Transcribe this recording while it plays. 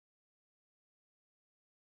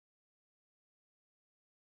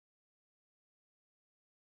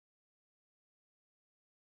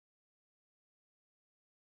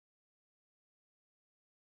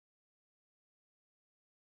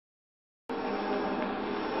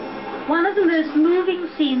One of the most moving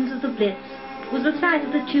scenes of the Blitz was the sight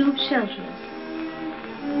of the tube shelterers.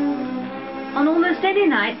 On almost any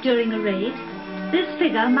night during a raid, this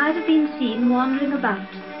figure might have been seen wandering about.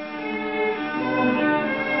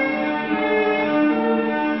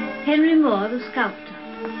 Henry Moore, the sculptor.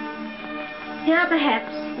 Here,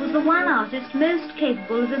 perhaps, was the one artist most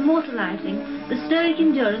capable of immortalizing the stoic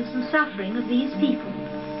endurance and suffering of these people.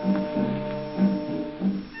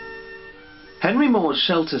 Henry Moore's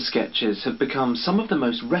shelter sketches have become some of the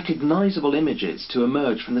most recognizable images to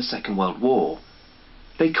emerge from the Second World War.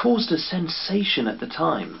 They caused a sensation at the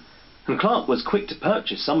time, and Clark was quick to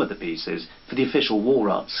purchase some of the pieces for the official war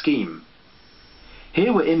art scheme.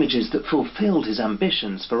 Here were images that fulfilled his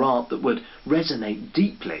ambitions for art that would resonate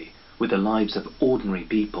deeply with the lives of ordinary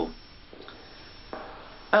people.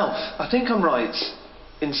 Alf, I think I'm right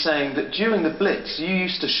in saying that during the Blitz you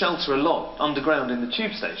used to shelter a lot underground in the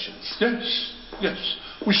tube stations. Yes, yes.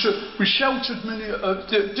 We sheltered many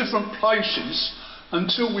different places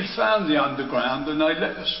until we found the underground and they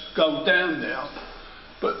let us go down there.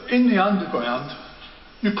 But in the underground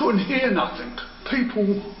you couldn't hear nothing.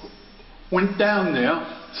 People went down there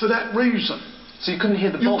for that reason. So you couldn't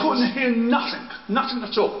hear the bombs? You couldn't hear nothing, nothing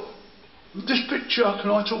at all. This picture, can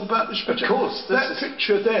I talk about this picture? Of course. That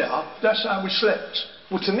picture there, that's how we slept.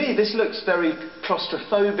 Well, to me this looks very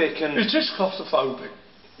claustrophobic and... It is claustrophobic.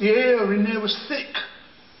 The air in there was thick.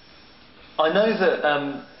 I know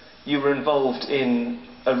that you were involved in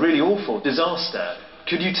a really awful disaster.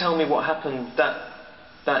 Could you tell me what happened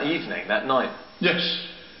that evening, that night? Yes.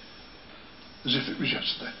 As if it was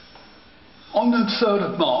yesterday. On the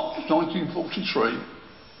 3rd of March 1943,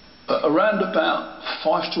 around about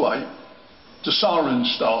 5 to 8, the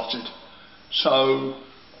sirens started. So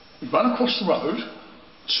we ran across the road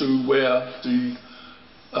to where the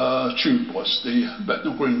tube was, the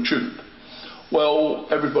Bethnal Green tube. Well,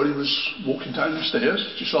 everybody was walking down the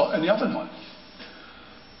stairs just like any other night.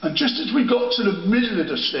 And just as we got to the middle of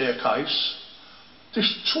the staircase,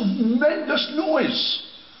 this tremendous noise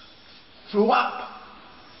flew up.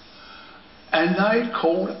 And they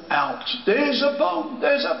called out, "There's a bomb,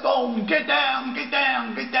 there's a bomb, get down, get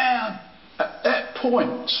down, get down." At that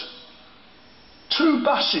point, 2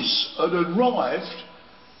 buses had arrived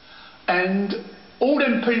and all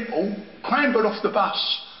them people clambered off the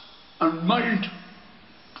bus and made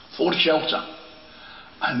for the shelter.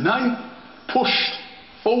 And they pushed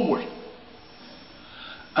forward.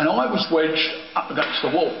 And I was wedged up against the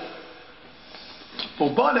wall.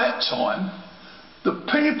 Well, by that time, the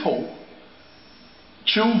people,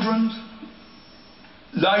 children,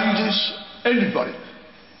 ladies, anybody,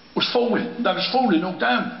 was falling. They was falling all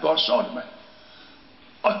down by the side of me.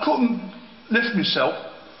 I couldn't lift myself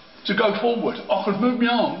to go forward. I could move my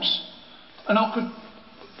arms and I could,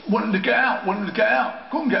 wanted to get out,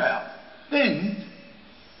 couldn't get out. Then,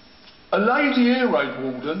 a lady air raid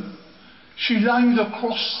warden, she laid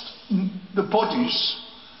across the bodies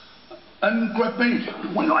and grabbed me,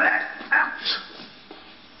 went like that, out.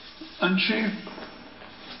 And she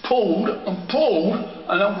pulled and pulled,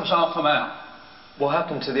 and that was how I come out. What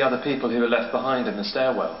happened to the other people who were left behind in the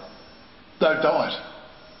stairwell? They died.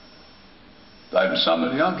 They were some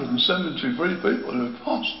of the 173 people who had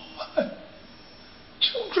passed away.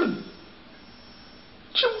 Children.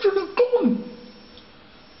 Children are gone.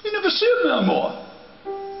 You never see them no more.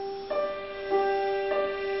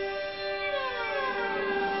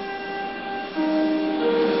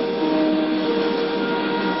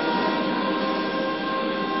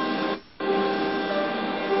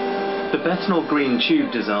 The Bethnal Green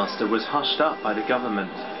tube disaster was hushed up by the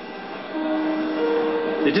government.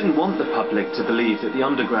 They didn't want the public to believe that the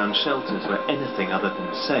underground shelters were anything other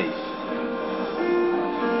than safe.